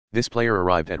This player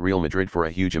arrived at Real Madrid for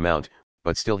a huge amount,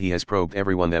 but still he has proved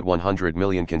everyone that 100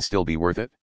 million can still be worth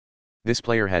it. This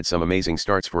player had some amazing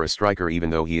starts for a striker, even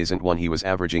though he isn't one. He was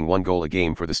averaging 1 goal a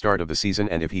game for the start of the season,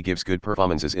 and if he gives good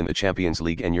performances in the Champions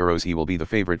League and Euros, he will be the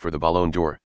favorite for the Ballon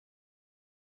d'Or.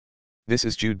 This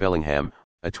is Jude Bellingham,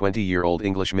 a 20-year-old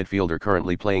English midfielder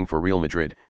currently playing for Real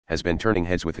Madrid, has been turning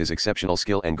heads with his exceptional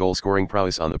skill and goal-scoring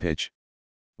prowess on the pitch.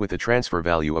 With a transfer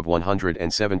value of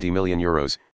 170 million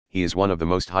euros, he is one of the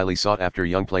most highly sought-after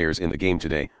young players in the game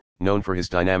today, known for his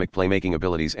dynamic playmaking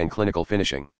abilities and clinical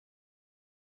finishing.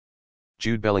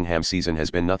 Jude Bellingham's season has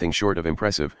been nothing short of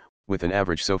impressive, with an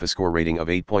average SofaScore rating of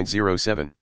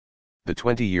 8.07. The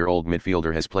 20-year-old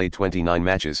midfielder has played 29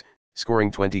 matches,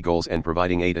 scoring 20 goals and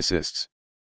providing 8 assists.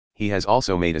 He has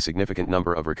also made a significant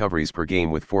number of recoveries per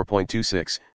game with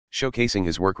 4.26, showcasing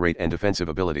his work rate and defensive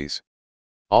abilities.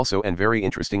 Also, and very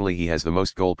interestingly, he has the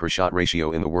most goal per shot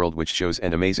ratio in the world, which shows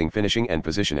an amazing finishing and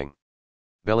positioning.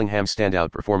 Bellingham's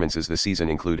standout performances this season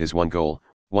include his 1 goal,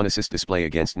 1 assist display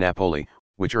against Napoli,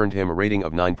 which earned him a rating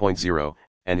of 9.0,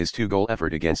 and his 2-goal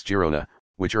effort against Girona,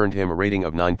 which earned him a rating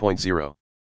of 9.0.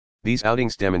 These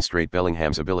outings demonstrate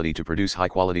Bellingham's ability to produce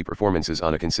high-quality performances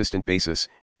on a consistent basis,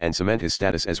 and cement his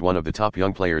status as one of the top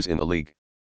young players in the league.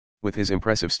 With his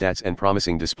impressive stats and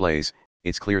promising displays,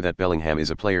 it's clear that Bellingham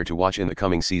is a player to watch in the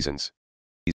coming seasons.